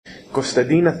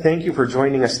Kostadina, thank you for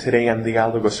joining us today on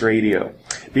Dialogos Radio.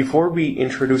 Before we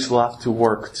introduce Loft to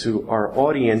Work to our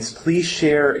audience, please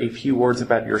share a few words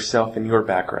about yourself and your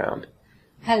background.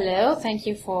 Hello, thank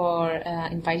you for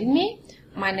inviting me.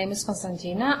 My name is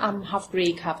Konstantina. I'm half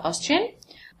Greek, half Austrian.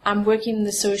 I'm working in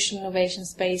the social innovation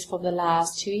space for the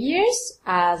last 2 years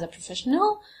as a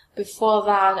professional. Before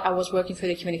that, I was working for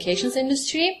the communications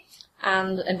industry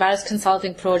and in various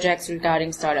consulting projects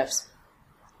regarding startups.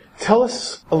 Tell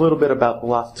us a little bit about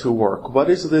Loft to Work. What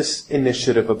is this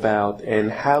initiative about, and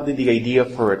how did the idea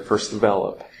for it first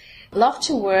develop? Loft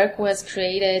to Work was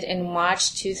created in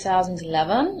March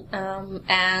 2011,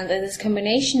 and it is a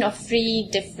combination of 3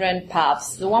 different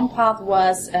paths. The one path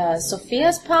was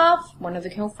Sophia's path, one of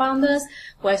the co-founders,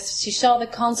 where she saw the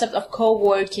concept of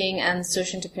co-working and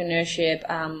social entrepreneurship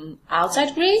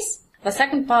outside Greece. The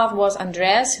second path was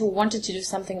Andreas, who wanted to do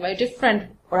something very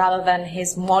different rather than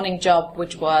his morning job,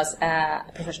 which was a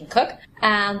professional cook.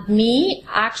 And me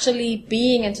actually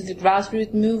being into the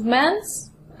grassroots movements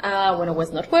when I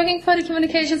was not working for the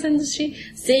communications industry,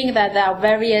 seeing that there are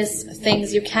various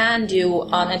things you can do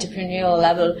on entrepreneurial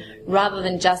level rather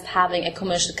than just having a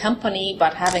commercial company,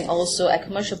 but having also a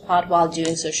commercial part while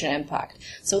doing social impact.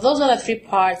 So those are the 3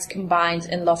 parts combined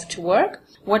in Loft to Work.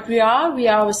 What we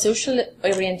are a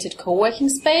social-oriented co-working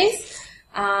space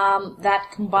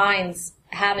that combines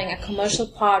having a commercial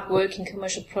part, working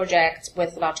commercial projects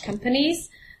with large companies,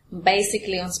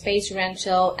 basically on space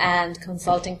rental and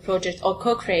consulting projects or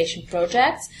co-creation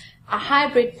projects, a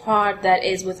hybrid part that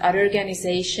is with other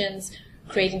organizations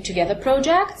creating together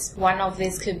projects. One of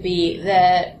these could be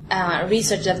the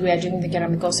research that we are doing in the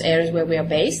Keramikos areas where we are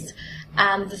based.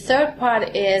 And the third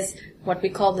part is what we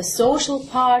call the social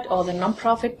part or the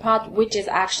non-profit part, which is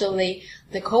actually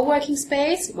the co-working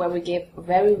space where we give a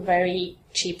very, very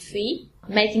cheap fee,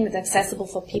 making it accessible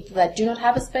for people that do not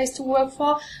have a space to work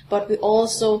for, but we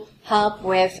also help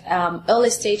with early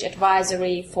stage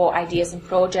advisory for ideas and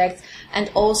projects, and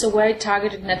also very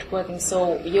targeted networking.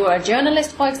 So you are a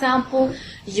journalist, for example,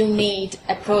 you need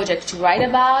a project to write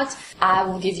about, I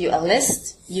will give you a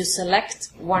list, you select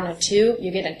 1 or 2,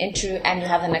 you get an interview, and you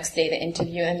have the next day the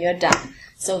interview and you're done.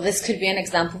 So this could be an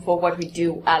example for what we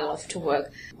do at Loft to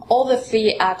Work. All the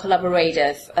 3 are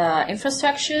collaborative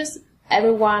infrastructures,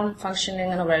 everyone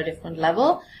functioning on a very different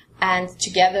level, and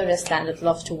together they stand at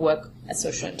Loft to Work, a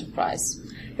social enterprise.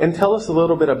 And tell us a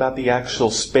little bit about the actual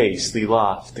space, the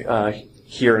Loft,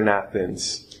 here in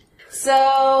Athens.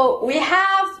 So we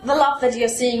have the Loft that you're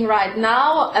seeing right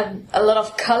now, a lot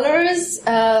of colors.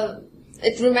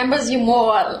 It remembers you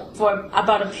more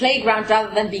about a playground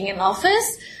rather than being an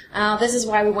office. This is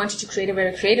why we wanted to create a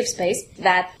very creative space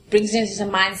that brings you into the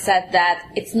mindset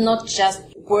that it's not just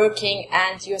working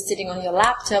and you're sitting on your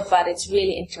laptop, but it's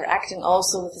really interacting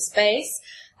also with the space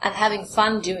and having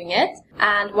fun doing it.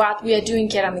 And what we are doing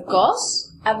Keramikos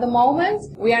at the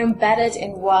moment, we are embedded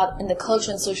in the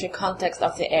culture and social context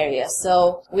of the area.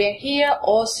 So we are here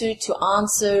also to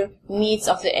answer needs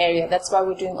of the area. That's why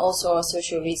we're doing also our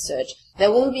social research.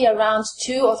 There will be around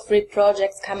 2 or 3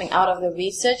 projects coming out of the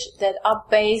research that are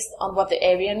based on what the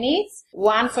area needs.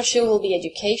 One for sure will be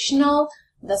educational.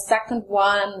 The second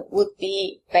one would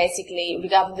be basically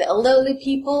regarding the elderly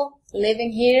people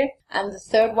living here. And the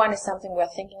third one is something we're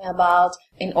thinking about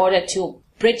in order to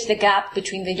bridge the gap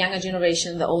between the younger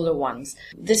generation and the older ones.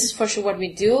 This is for sure what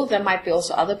we do. There might be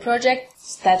also other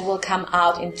projects that will come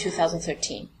out in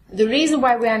 2013. The reason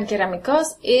why we are in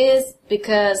Keramikos is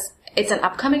because it's an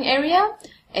upcoming area.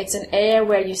 It's an area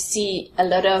where you see a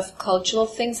lot of cultural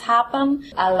things happen,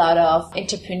 a lot of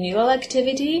entrepreneurial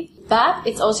activity, but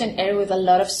it's also an area with a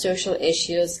lot of social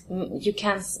issues. You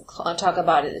can talk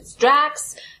about it. It's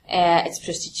drugs, it's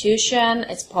prostitution,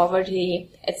 it's poverty,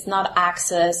 it's not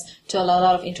access to a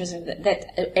lot of interest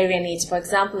that area needs. For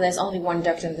example, there's only 1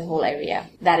 doctor in the whole area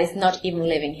that is not even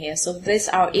living here. So these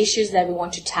are issues that we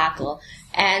want to tackle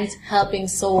and helping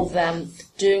solve them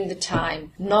during the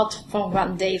time, not from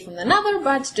one day from another,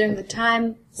 but during the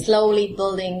time, slowly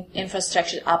building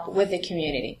infrastructure up with the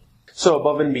community. So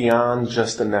above and beyond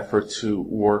just an effort to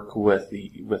work with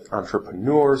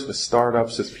entrepreneurs, with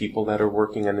startups, with people that are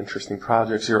working on interesting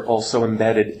projects, you're also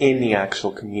embedded in the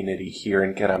actual community here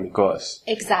in Keramikos.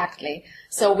 Exactly.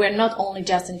 So we're not only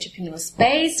just entrepreneurial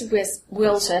space, we're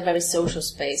also a very social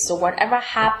space. So whatever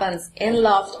happens in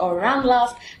Loft or around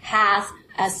Loft has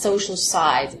a social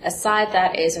side, a side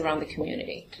that is around the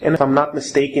community. And if I'm not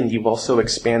mistaken, you've also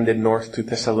expanded north to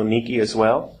Thessaloniki as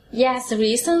well? Yes,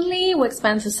 recently we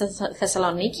expanded to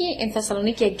Thessaloniki. In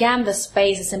Thessaloniki, again, the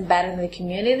space is embedded in the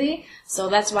community. So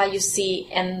that's why you see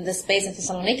in the space in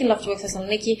Thessaloniki, Love to Work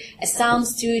Thessaloniki, a sound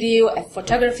studio, a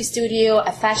photography studio,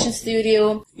 a fashion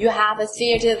studio. You have a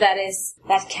theater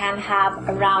that can have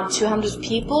around 200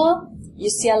 people. You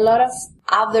see a lot of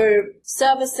other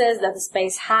services that the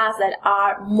space has that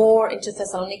are more into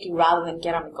Thessaloniki rather than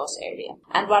Keramikos area.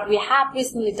 And what we have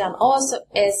recently done also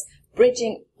is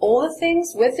bridging all the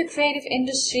things with the creative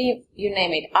industry, you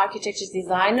name it, architects,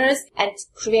 designers, and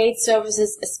create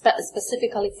services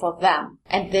specifically for them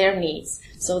and their needs.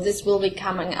 So this will be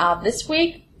coming out this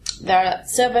week. There are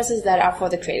services that are for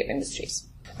the creative industries.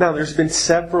 Now, there's been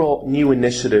several new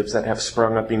initiatives that have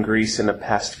sprung up in Greece in the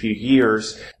past few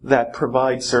years that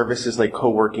provide services like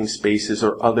co-working spaces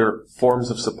or other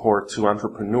forms of support to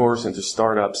entrepreneurs and to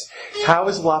startups. How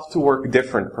is Love to Work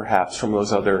different, perhaps, from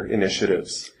those other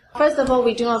initiatives? First of all,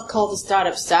 we do not call the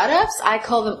startups. I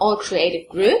call them all creative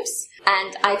groups.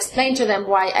 And I explain to them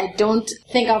why I don't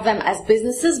think of them as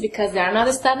businesses, because they are not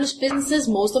established businesses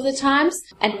most of the times.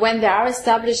 And when they are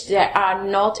established, they are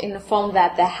not in the form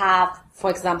that they have, for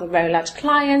example, very large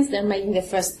clients. They're making their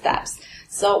first steps.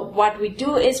 So what we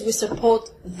do is we support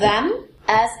them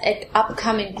as an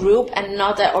upcoming group and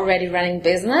not an already running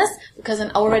business, because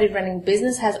an already running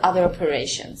business has other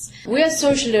operations. We are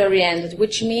socially oriented,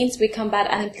 which means we combat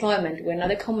unemployment. We're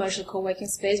not a commercial co-working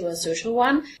space, we're a social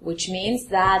one, which means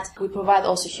that we provide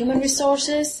also human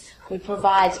resources, we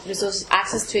provide resources,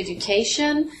 access to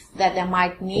education that they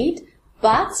might need,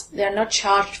 but they're not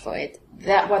charged for it.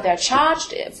 What they're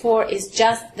charged for is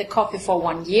just the coffee for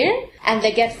 1 year, and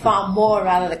they get far more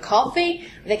rather than coffee.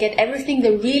 They get everything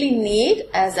they really need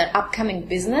as an upcoming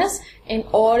business in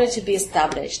order to be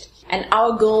established. And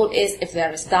our goal is, if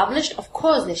they're established, of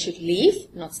course they should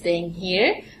leave, not staying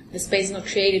here. The space is not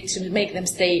created to make them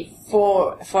stay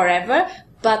forever.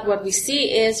 But what we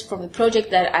see is, from the project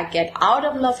that I get out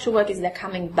of Love to Work, is they're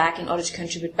coming back in order to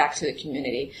contribute back to the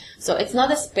community. So it's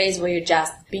not a space where you're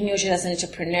just being used as an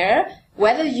entrepreneur.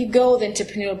 Whether you go the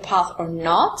entrepreneurial path or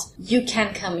not, you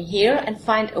can come here and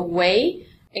find a way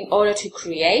in order to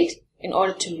create, in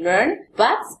order to learn,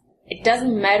 but it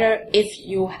doesn't matter if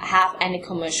you have any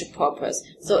commercial purpose.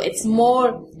 So it's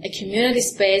more a community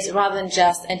space rather than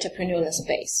just entrepreneurial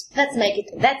space. That's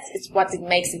what it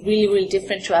makes it really, really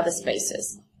different to other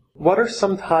spaces. What are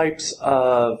some types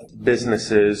of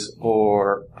businesses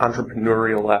or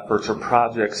entrepreneurial efforts or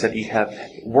projects that you have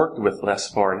worked with thus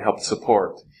far and helped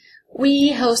support?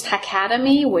 We host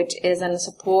Hackademy, which is an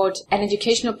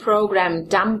educational program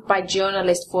done by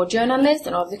journalists for journalists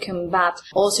in order to combat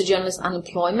also journalist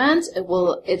unemployment.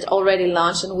 It's already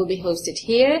launched and will be hosted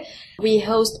here. We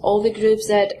host all the groups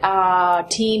that are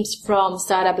teams from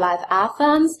Startup Life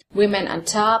Athens, Women on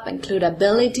Top,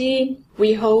 Includability.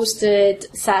 We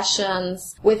hosted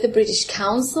sessions with the British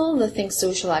Council, the Think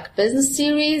Social Act Business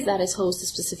Series, that is hosted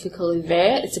specifically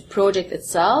there. It's a project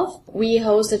itself. We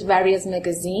hosted various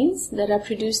magazines that are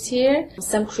produced here.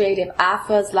 Some creative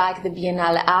efforts like the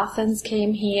Biennale Athens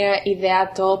came here, Idea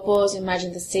Topos,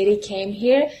 Imagine the City came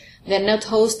here. They're not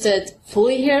hosted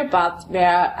fully here, but they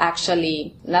are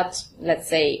actually not, let's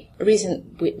say,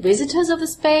 recent visitors of the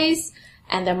space,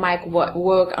 and they might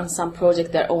work on some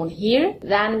project their own here.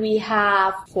 Then we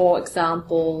have, for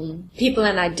example, People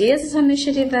and Ideas is an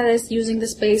initiative that is using the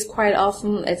space quite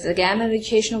often. It's again an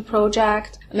educational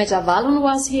project. Metavalon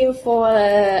was here for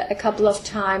a couple of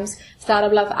times.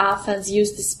 Startup Life Athens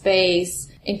used the space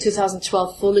in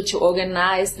 2012 fully to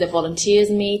organize the volunteers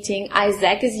meeting.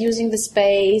 ISAC is using the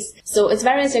space. So it's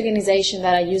various organizations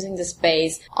that are using the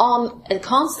space on a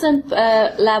constant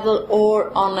level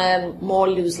or on a more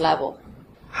loose level.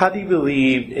 How do you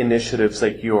believe initiatives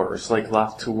like yours, like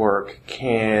Love to Work,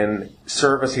 can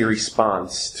serve as a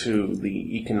response to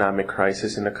the economic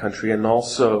crisis in the country and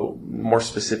also, more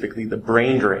specifically, the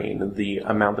brain drain, the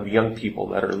amount of young people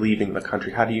that are leaving the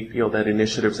country? How do you feel that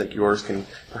initiatives like yours can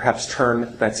perhaps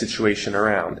turn that situation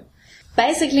around?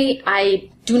 Basically,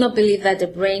 I do not believe that the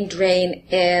brain drain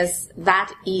is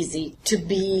that easy to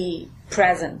be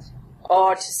present,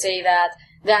 or to say that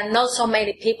there are not so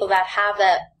many people that have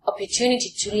the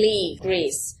opportunity to leave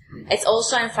Greece. It's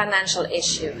also a financial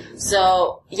issue.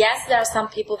 So, yes, there are some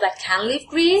people that can leave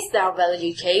Greece, they are well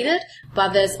educated,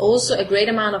 but there's also a great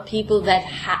amount of people that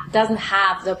doesn't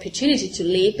have the opportunity to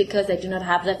leave because they do not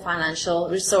have the financial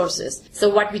resources. So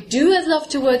what we do as Love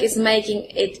to Work is making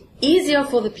it easier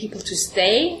for the people to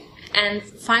stay and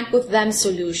find with them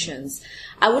solutions.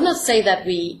 I would not say that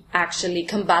we actually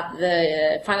combat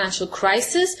the financial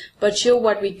crisis, but sure,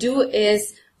 what we do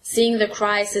is seeing the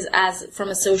crisis as from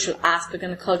a social aspect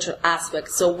and a cultural aspect.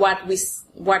 So what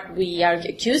we are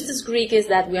accused as Greek is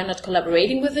that we are not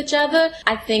collaborating with each other.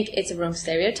 I think it's a wrong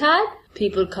stereotype.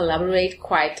 People collaborate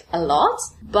quite a lot,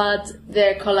 but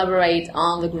they collaborate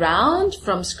on the ground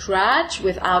from scratch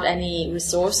without any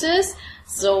resources.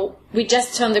 So we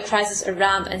just turn the crisis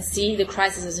around and see the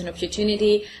crisis as an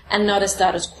opportunity and not a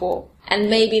status quo. And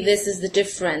maybe this is the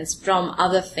difference from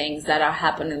other things that are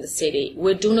happening in the city.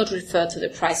 We do not refer to the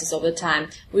crisis all the time.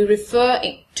 We refer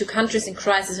to countries in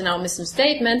crisis in our mission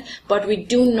statement, but we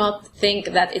do not think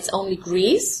that it's only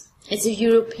Greece. It's a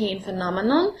European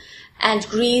phenomenon, and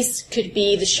Greece could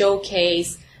be the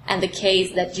showcase and the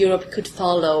case that Europe could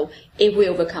follow if we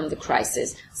overcome the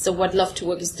crisis. So what Love to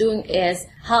Work is doing is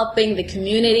helping the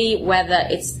community, whether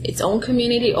it's its own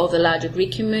community or the larger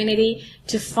Greek community,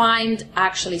 to find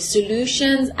actually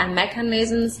solutions and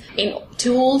mechanisms in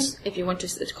tools, if you want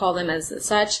to call them as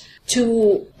such,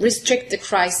 to restrict the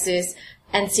crisis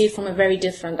and see it from a very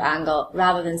different angle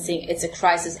rather than seeing it's a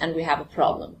crisis and we have a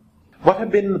problem. What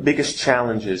have been the biggest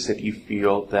challenges that you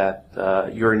feel that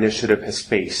your initiative has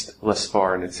faced thus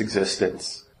far in its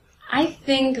existence? I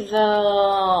think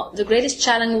the greatest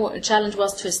challenge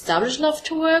was to establish Love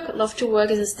to Work. Love to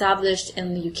Work is established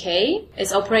in the UK.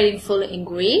 It's operating fully in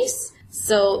Greece.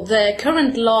 So the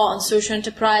current law on social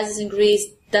enterprises in Greece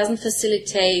doesn't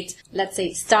facilitate, let's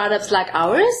say, startups like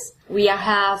ours. We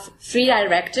have 3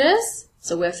 directors,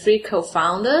 so we have 3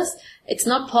 co-founders. It's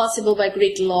not possible by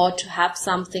Greek law to have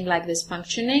something like this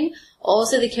functioning.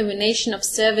 Also, the combination of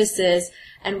services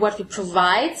and what we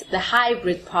provide, the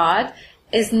hybrid part,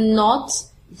 is not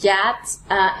yet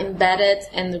embedded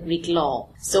in the Greek law.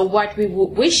 So what we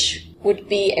wish would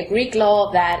be a Greek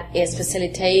law that is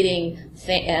facilitating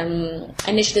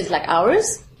initiatives like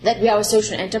ours, that we are a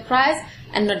social enterprise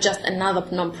and not just another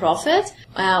non-profit.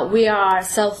 We are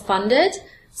self-funded.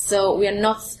 So we are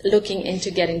not looking into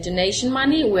getting donation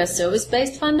money. We are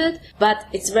service-based funded, but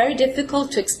it's very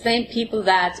difficult to explain to people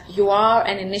that you are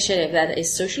an initiative that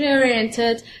is socially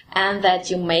oriented and that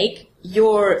you make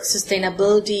your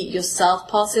sustainability yourself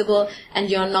possible and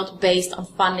you're not based on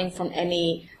funding from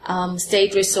any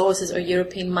state resources or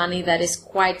European money that is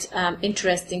quite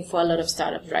interesting for a lot of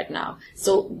startups right now.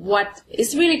 So what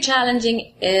is really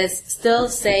challenging is still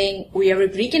saying we are a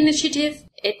Greek initiative.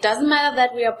 It doesn't matter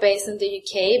that we are based in the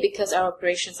UK because our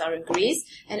operations are in Greece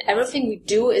and everything we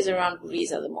do is around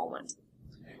Greece at the moment.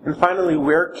 And finally,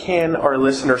 where can our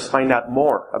listeners find out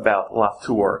more about Love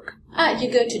to Work? You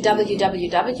go to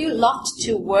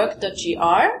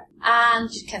www.lovedtowork.gr and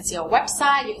you can see our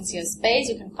website, you can see our space,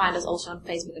 you can find us also on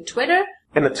Facebook and Twitter.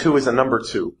 And the 2 is a number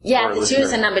 2. Yeah, the 2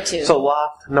 is a number 2. So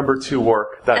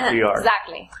loft2work.gr.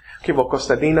 Exactly. Okay, well,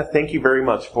 Kostadina, thank you very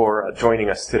much for joining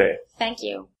us today. Thank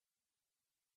you.